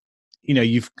 Maybe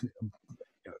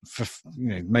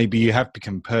you have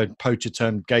become poacher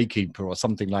turned gatekeeper or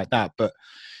something like that, but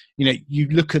you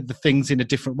look at the things in a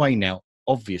different way now,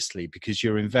 obviously, because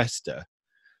you're an investor.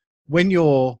 When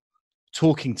you're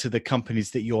talking to the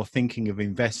companies that you're thinking of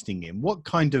investing in, what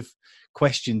kind of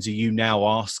questions are you now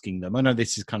asking them? I know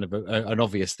this is kind of an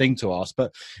obvious thing to ask,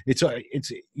 but it's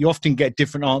you often get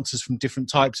different answers from different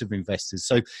types of investors.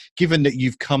 So given that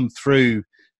you've come through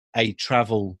a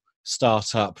travel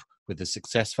startup with a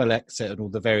successful exit and all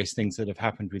the various things that have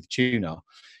happened with Tuna,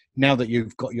 now that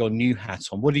you've got your new hat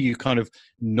on, what kind of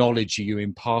knowledge are you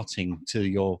imparting to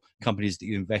your companies that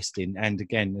you invest in? And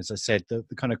again, as I said, the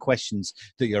kind of questions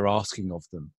that you're asking of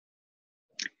them.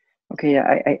 Okay, yeah,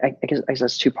 I guess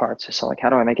that's two parts. So, like, how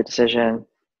do I make a decision?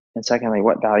 And secondly,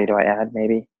 what value do I add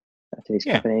maybe to these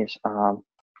companies?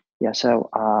 So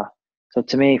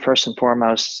to me, first and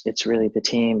foremost, it's really the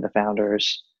team, the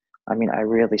founders. I mean, I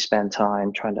really spend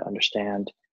time trying to understand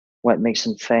what makes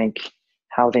them think,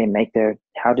 how did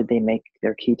they make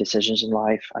their key decisions in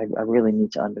life. I really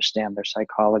need to understand their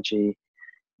psychology.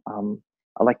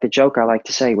 I like the joke I like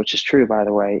to say, which is true, by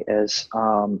the way, is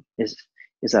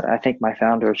that I think my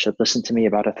founders should listen to me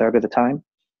about a third of the time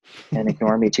and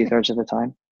ignore me 2/3 of the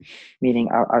time. Meaning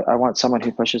I want someone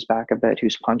who pushes back a bit,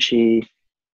 who's punchy,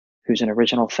 who's an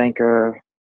original thinker,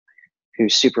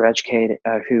 who's super educated,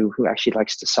 who actually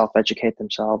likes to self-educate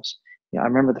themselves. I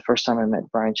remember the first time I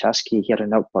met Brian Chesky, he had a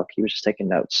notebook. He was just taking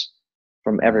notes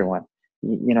from everyone.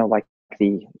 Like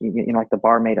the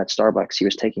barmaid at Starbucks, he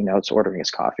was taking notes, ordering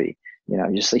his coffee.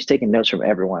 He's taking notes from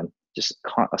everyone, just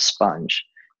a sponge,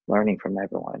 learning from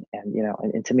everyone.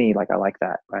 And to me, I like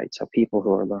that, right? So people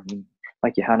who are learning,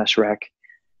 like Johannes Reck,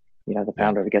 the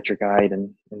founder of Get Your Guide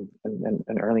and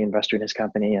an early investor in his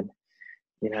company, and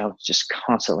just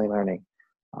constantly learning.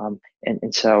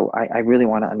 And so I really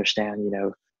want to understand,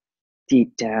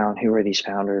 deep down, who are these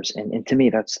founders? And to me,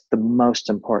 that's the most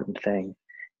important thing.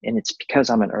 And it's because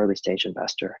I'm an early stage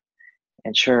investor.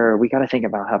 And sure, we got to think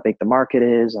about how big the market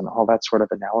is and all that sort of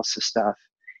analysis stuff.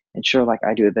 And sure,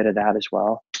 I do a bit of that as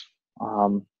well.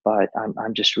 But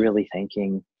I'm just really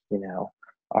thinking,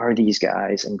 are these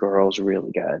guys and girls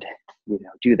really good?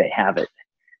 Do they have it?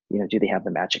 Do they have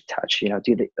the magic touch?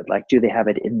 Do they have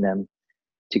it in them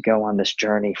to go on this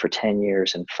journey for 10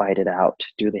 years and fight it out?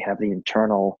 Do they have the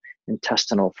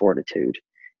intestinal fortitude?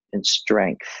 and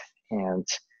strength and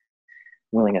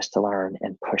willingness to learn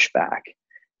and push back.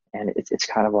 And it's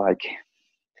kind of like,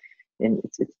 and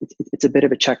it's a bit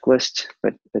of a checklist,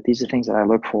 but these are things that I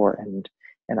look for, and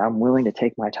I'm willing to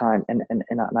take my time, and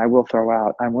I will throw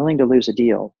out, I'm willing to lose a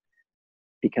deal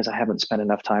because I haven't spent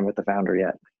enough time with the founder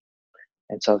yet,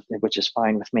 and so, which is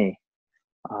fine with me.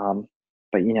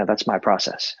 But that's my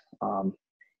process.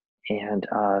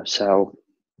 So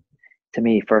to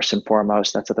me, first and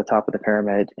foremost, that's at the top of the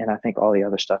pyramid, and I think all the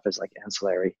other stuff is like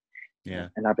ancillary. Yeah.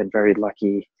 And I've been very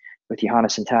lucky with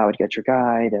Johannes and Tao at Get Your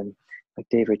Guide, and like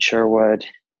David Sherwood,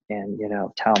 and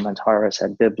Tal Mentaris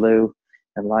at BibBlue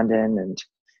in London, and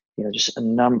just a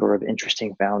number of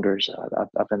interesting founders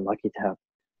I've been lucky to have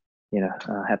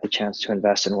had the chance to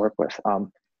invest and work with.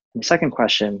 And the second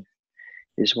question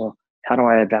is, well, how do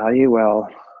I add value? Well,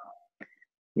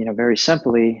 very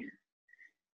simply,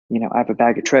 I have a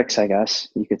bag of tricks, I guess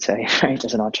you could say, right?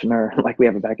 As an entrepreneur, like we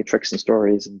have a bag of tricks and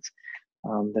stories, and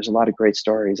there's a lot of great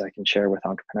stories I can share with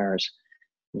entrepreneurs.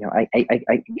 I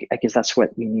guess that's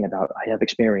what we mean about I have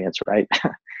experience, right?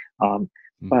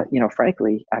 But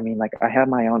frankly, I mean, like I have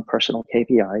my own personal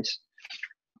KPIs.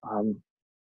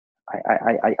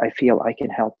 I feel I can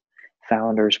help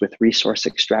founders with resource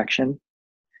extraction.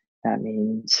 That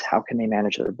means how can they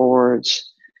manage their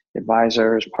boards,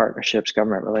 advisors, partnerships,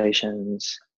 government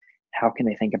relations? How can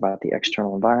they think about the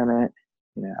external environment?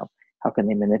 How can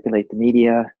they manipulate the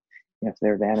media to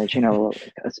their advantage?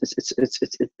 It's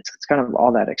kind of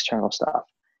all that external stuff.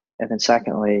 And then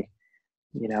secondly,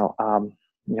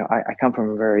 I come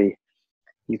from a very,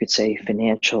 you could say,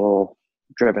 financial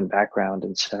driven background,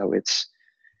 and so it's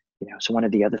so one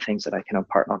of the other things that I can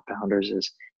impart on founders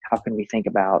is how can we think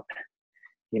about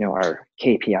our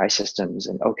KPI systems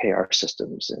and OKR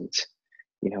systems, and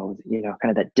kind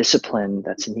of that discipline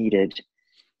that's needed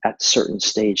at certain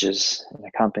stages in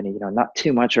a company. Not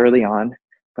too much early on,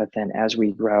 but then as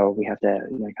we grow, we have to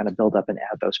kind of build up and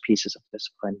add those pieces of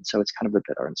discipline. So it's kind of a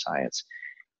bit art and science.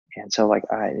 And so like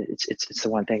it's the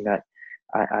one thing that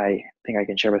I think I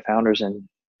can share with founders, and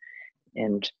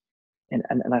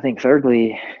I think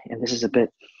thirdly, and this is a bit,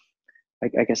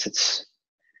 I guess it's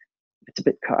a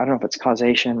bit, I don't know if it's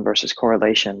causation versus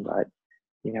correlation, but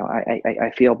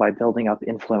I feel by building up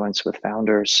influence with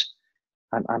founders,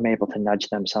 I'm able to nudge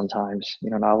them sometimes,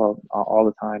 not all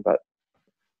the time, but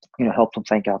help them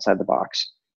think outside the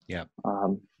box. Yeah.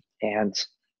 And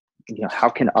how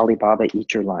can Alibaba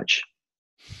eat your lunch?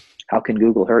 How can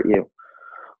Google hurt you?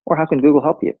 Or how can Google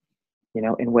help you?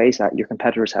 In ways that your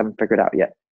competitors haven't figured out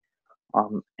yet.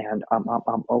 And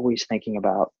I'm always thinking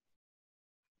about,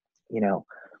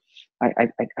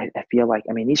 I feel like,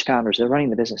 I mean, these founders, they're running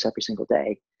the business every single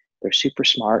day. They're super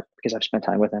smart because I've spent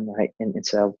time with them, right? And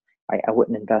so I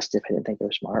wouldn't invest if I didn't think they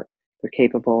were smart. They're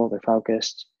capable, they're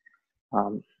focused.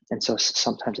 And so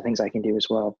sometimes the things I can do as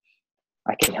well,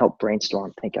 I can help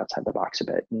brainstorm, think outside the box a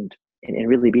bit, and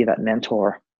really be that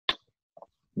mentor,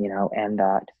 and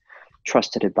that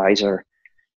trusted advisor,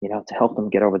 to help them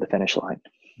get over the finish line.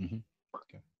 Mm-hmm.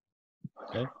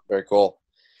 Okay. Very cool.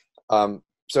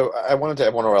 So I wanted to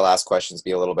have one of our last questions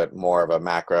be a little bit more of a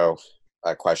macro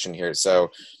question here. So,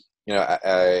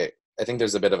 I think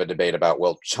there's a bit of a debate about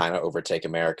will China overtake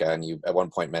America, and you at one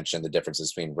point mentioned the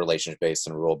differences between relationship-based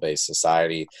and rule-based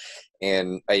society.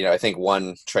 And I think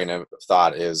one train of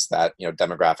thought is that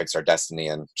demographics are destiny,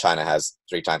 and China has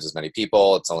 3 times as many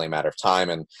people. It's only a matter of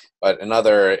time. But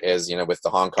another is with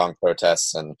the Hong Kong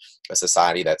protests and a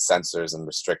society that censors and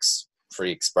restricts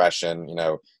free expression.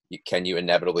 Can you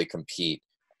inevitably compete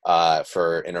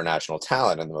for international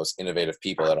talent and the most innovative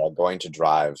people that are going to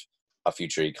drive a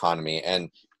future economy? And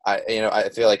I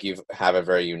feel like you have a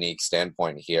very unique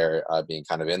standpoint here, being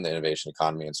kind of in the innovation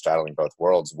economy and straddling both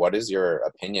worlds. What is your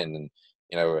opinion?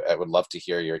 And I would love to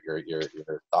hear your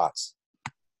thoughts.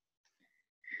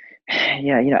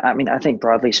 Yeah, I mean, I think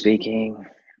broadly speaking,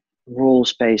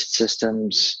 rules-based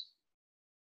systems,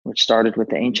 which started with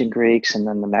the ancient Greeks, and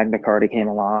then the Magna Carta came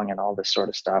along and all this sort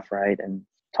of stuff, right? And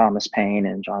Thomas Paine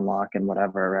and John Locke and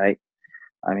whatever, right?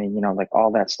 I mean, like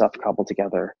all that stuff coupled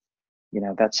together,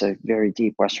 that's a very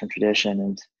deep Western tradition,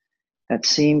 and that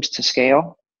seems to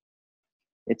scale.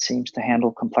 It seems to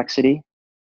handle complexity,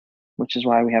 which is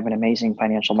why we have an amazing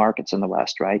financial markets in the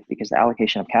West, right? Because the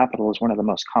allocation of capital is one of the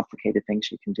most complicated things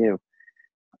you can do.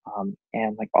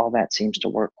 And like all that seems to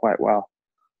work quite well.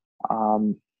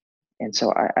 And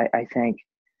so I think,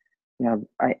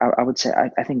 I would say,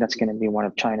 I think that's going to be one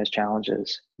of China's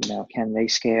challenges. Can they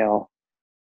scale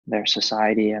their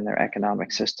society and their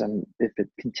economic system if it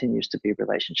continues to be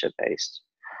relationship based?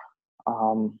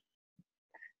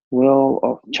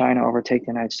 Will China overtake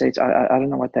the United States? I don't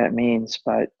know what that means,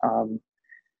 but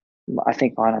I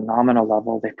think on a nominal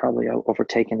level, they've probably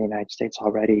overtaken the United States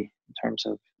already in terms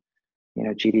of,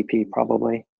 GDP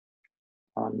probably.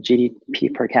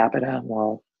 GDP per capita,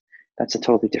 well, that's a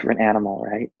totally different animal,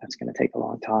 right? That's going to take a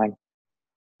long time.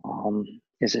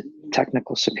 Is it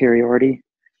technical superiority?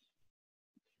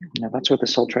 That's what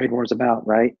this whole trade war is about,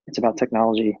 right? It's about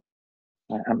technology.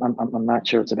 I'm not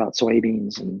sure it's about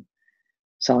soybeans and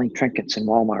selling trinkets in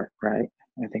Walmart, right?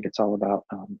 I think it's all about,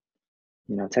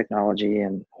 technology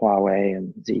and Huawei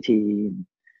and ZTE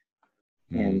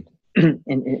and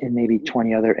and maybe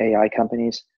 20 other AI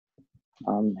companies.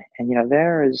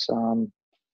 There is,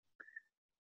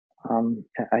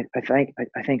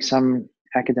 I think some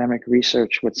academic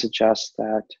research would suggest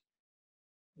that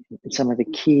in some of the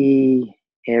key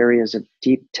areas of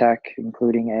deep tech,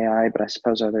 including AI, but I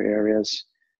suppose other areas,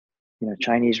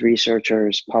 Chinese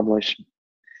researchers publish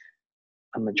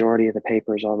a majority of the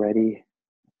papers already,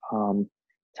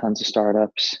 tons of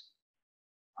startups,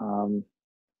 and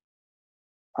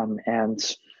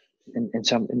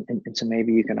so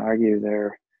maybe you can argue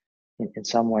they're in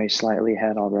some ways slightly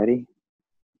ahead already.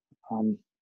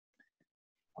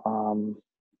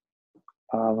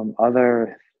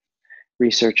 Other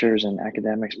researchers and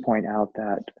academics point out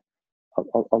that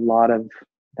a lot of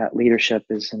that leadership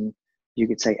is in, you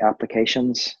could say,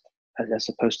 applications as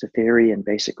opposed to theory and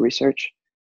basic research.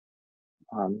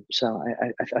 So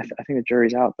I think the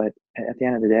jury's out, but at the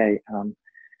end of the day,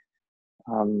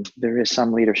 there is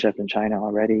some leadership in China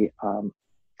already.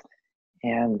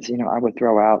 And I would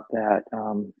throw out that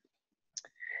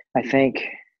I think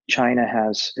China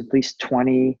has at least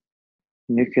 20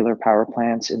 nuclear power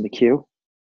plants in the queue.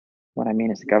 What I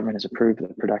mean is the government has approved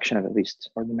the production of at least,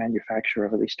 or the manufacture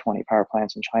of at least 20 power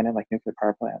plants in China, like nuclear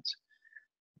power plants.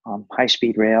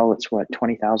 High-speed rail, it's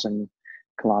 20,000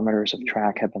 kilometers of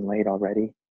track have been laid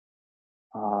already.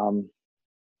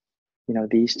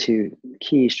 These two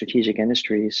key strategic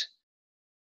industries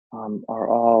are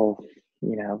all,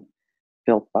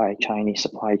 built by Chinese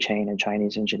supply chain and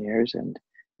Chinese engineers. And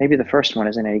maybe the first one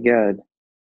isn't any good,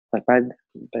 but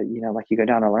like you go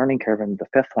down a learning curve, and the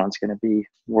fifth one's going to be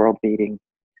world beating.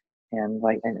 And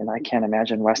I can't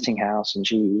imagine Westinghouse and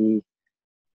GE,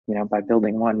 by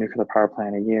building one nuclear power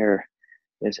plant a year,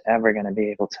 is ever going to be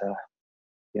able to,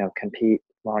 compete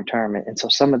long term. And so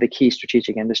some of the key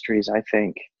strategic industries, I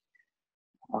think,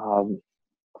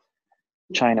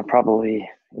 China probably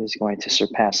is going to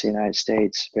surpass the United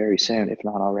States very soon, if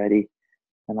not already.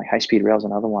 And like high-speed rail is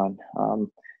another one.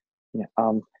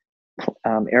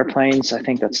 Airplanes, I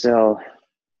think that's still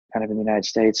kind of in the United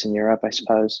States and Europe, I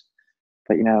suppose.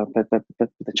 But but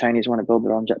the Chinese want to build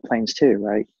their own jet planes too,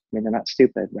 right? I mean, they're not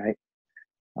stupid, right?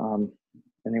 And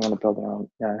they want to build their own,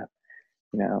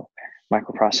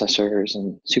 microprocessors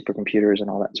and supercomputers and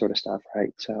all that sort of stuff,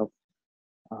 right? So,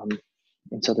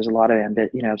 and so there's a lot of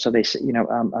So they say,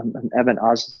 Evan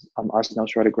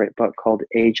Osnos wrote a great book called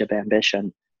Age of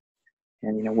Ambition,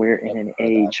 and we're in an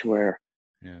age where,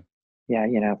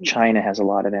 China has a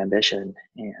lot of ambition,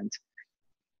 and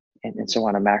so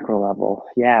on a macro level,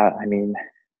 I mean,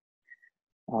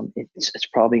 it's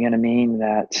probably going to mean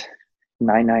that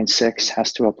 996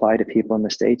 has to apply to people in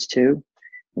the States too,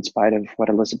 in spite of what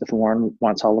Elizabeth Warren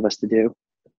wants all of us to do,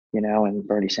 and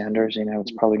Bernie Sanders,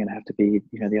 it's probably going to have to be,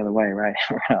 the other way, right?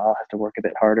 We're going to all have to work a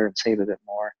bit harder and save a bit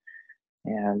more.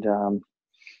 And,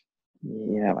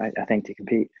 I think to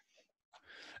compete.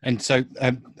 And so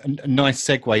a nice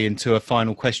segue into a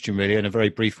final question, really, and a very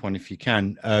brief one, if you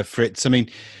can, Fritz. I mean,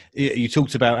 you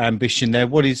talked about ambition there.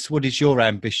 What is your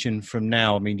ambition from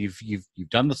now? I mean, you've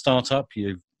done the startup,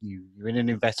 you're in an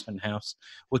investment house.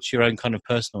 What's your own kind of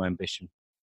personal ambition?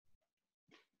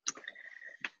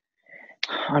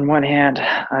 On one hand,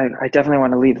 I definitely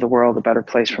want to leave the world a better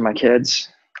place for my kids.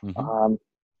 Mm-hmm.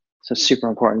 So it's super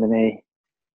important to me.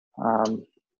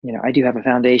 I do have a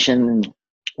foundation, and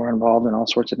we're involved in all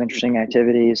sorts of interesting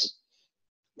activities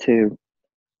to,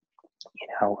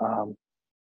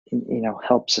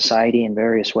 help society in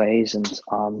various ways. And,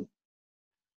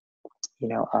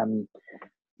 I'm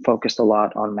focused a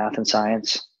lot on math and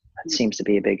science. That seems to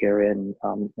be a big area. And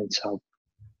so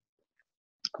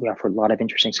we offer a lot of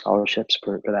interesting scholarships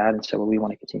for that. And so we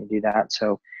want to continue to do that.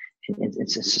 So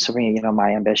it's for me,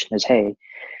 my ambition is, hey,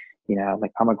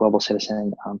 like I'm a global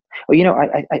citizen. I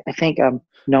think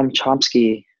Noam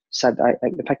Chomsky said,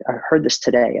 in fact, I heard this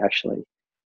today, actually,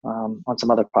 on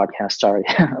some other podcast, sorry.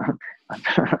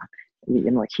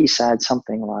 Like he said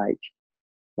something like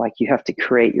you have to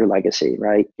create your legacy,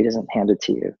 right? It isn't handed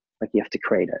to you. Like you have to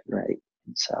create it, right?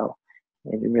 And so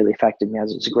it really affected me,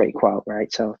 as it's a great quote,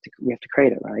 right? So we have to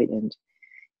create it, right? And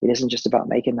it isn't just about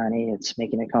making money, it's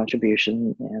making a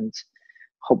contribution and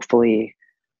hopefully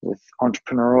with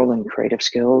entrepreneurial and creative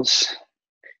skills,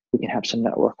 we can have some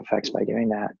network effects by doing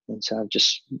that. And so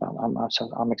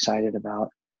I'm excited about,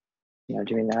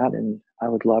 doing that. And I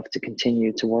would love to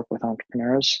continue to work with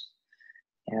entrepreneurs.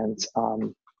 And,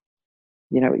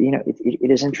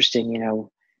 it is interesting,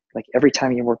 like every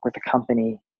time you work with a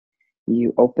company,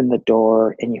 you open the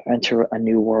door and you enter a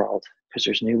new world because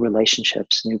there's new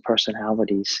relationships, new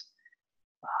personalities,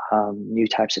 new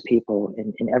types of people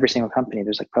in every single company.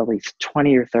 There's like probably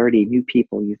 20 or 30 new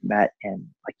people you've met and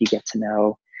like you get to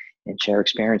know and share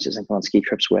experiences and go on ski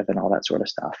trips with and all that sort of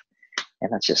stuff.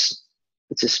 And it's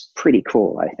just pretty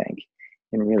cool, I think,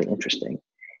 and really interesting.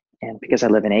 And because I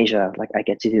live in Asia, like I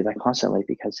get to do that constantly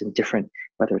because in different,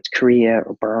 whether it's Korea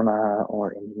or Burma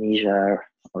or Indonesia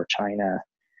or China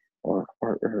or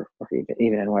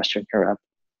even in Western Europe,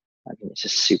 I mean, it's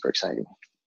just super exciting.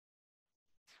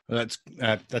 Well,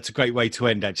 that's a great way to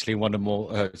end. Actually,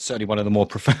 certainly one of the more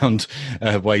profound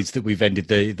ways that we've ended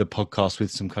the podcast, with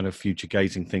some kind of future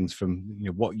gazing things from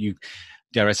what you,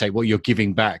 dare I say, what you're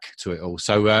giving back to it all.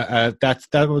 So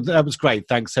that was great.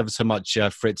 Thanks ever so much,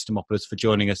 Fritz Demopoulos, for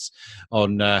joining us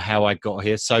on How I Got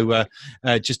Here. So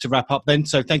just to wrap up then,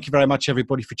 so thank you very much,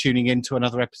 everybody, for tuning in to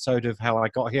another episode of How I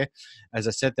Got Here. As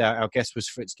I said, our guest was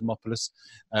Fritz Demopoulos.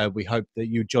 We hope that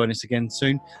you join us again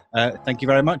soon. Thank you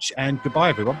very much, and goodbye,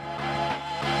 everyone.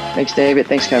 Thanks, David.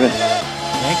 Thanks, Kevin.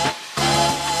 Thank you.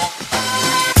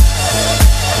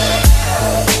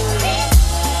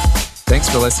 Thanks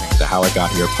for listening to the How I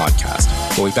Got Here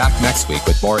podcast. We'll be back next week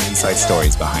with more inside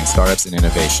stories behind startups and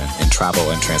innovation in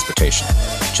travel and transportation.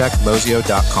 Check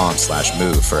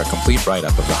mozio.com/move for a complete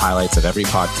write-up of the highlights of every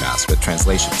podcast with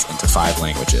translations into 5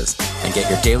 languages. And get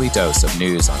your daily dose of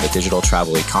news on the digital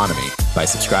travel economy by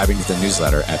subscribing to the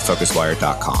newsletter at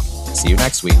focuswire.com. See you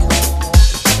next week.